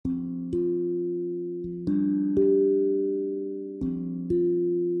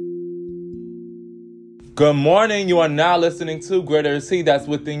Good morning. You are now listening to Greater Is He That's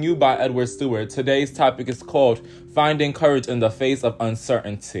Within You by Edward Stewart. Today's topic is called Finding Courage in the Face of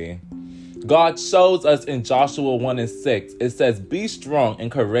Uncertainty. God shows us in Joshua 1:6. It says, "Be strong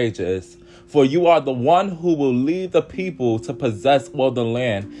and courageous, for you are the one who will lead the people to possess all the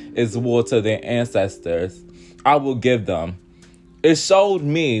land is war to their ancestors. I will give them." It showed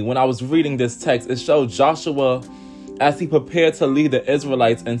me, when I was reading this text, it showed Joshua as he prepared to lead the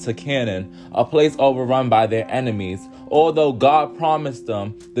Israelites into Canaan, a place overrun by their enemies. Although God promised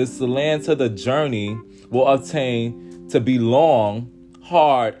them this land to the journey will obtain to be long,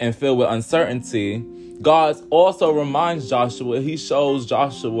 hard, and filled with uncertainty, God also reminds Joshua, he shows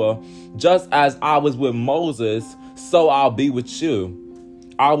Joshua, just as I was with Moses, so I'll be with you.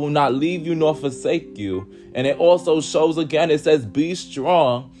 I will not leave you nor forsake you. And it also shows again, it says, be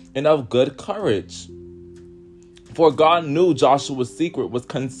strong and of good courage. For God knew Joshua's secret was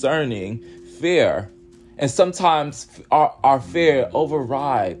concerning fear. And sometimes our fear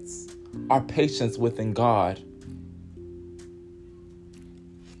overrides our patience within God.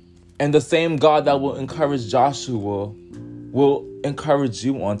 And the same God that will encourage Joshua will encourage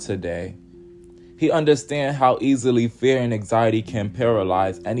you on today. He understands how easily fear and anxiety can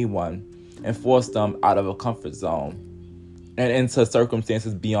paralyze anyone and force them out of a comfort zone and into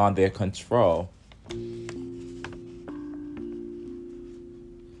circumstances beyond their control.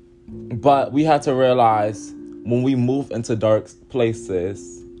 But we have to realize when we move into dark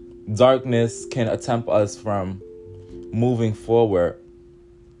places, darkness can tempt us from moving forward.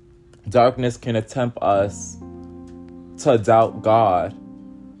 Darkness can tempt us to doubt God.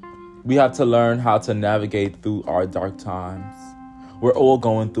 We have to learn how to navigate through our dark times. We're all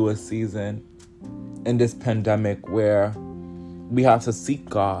going through a season in this pandemic where we have to seek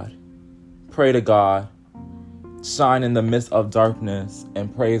God, pray to God, shine in the midst of darkness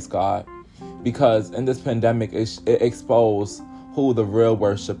and praise God, because in this pandemic it exposed who the real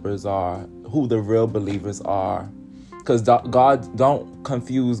worshipers are, who the real believers are, because God don't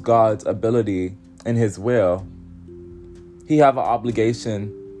confuse God's ability and his will. He have an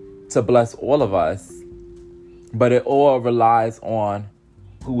obligation to bless all of us, but it all relies on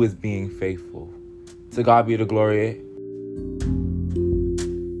who is being faithful. To God be the glory.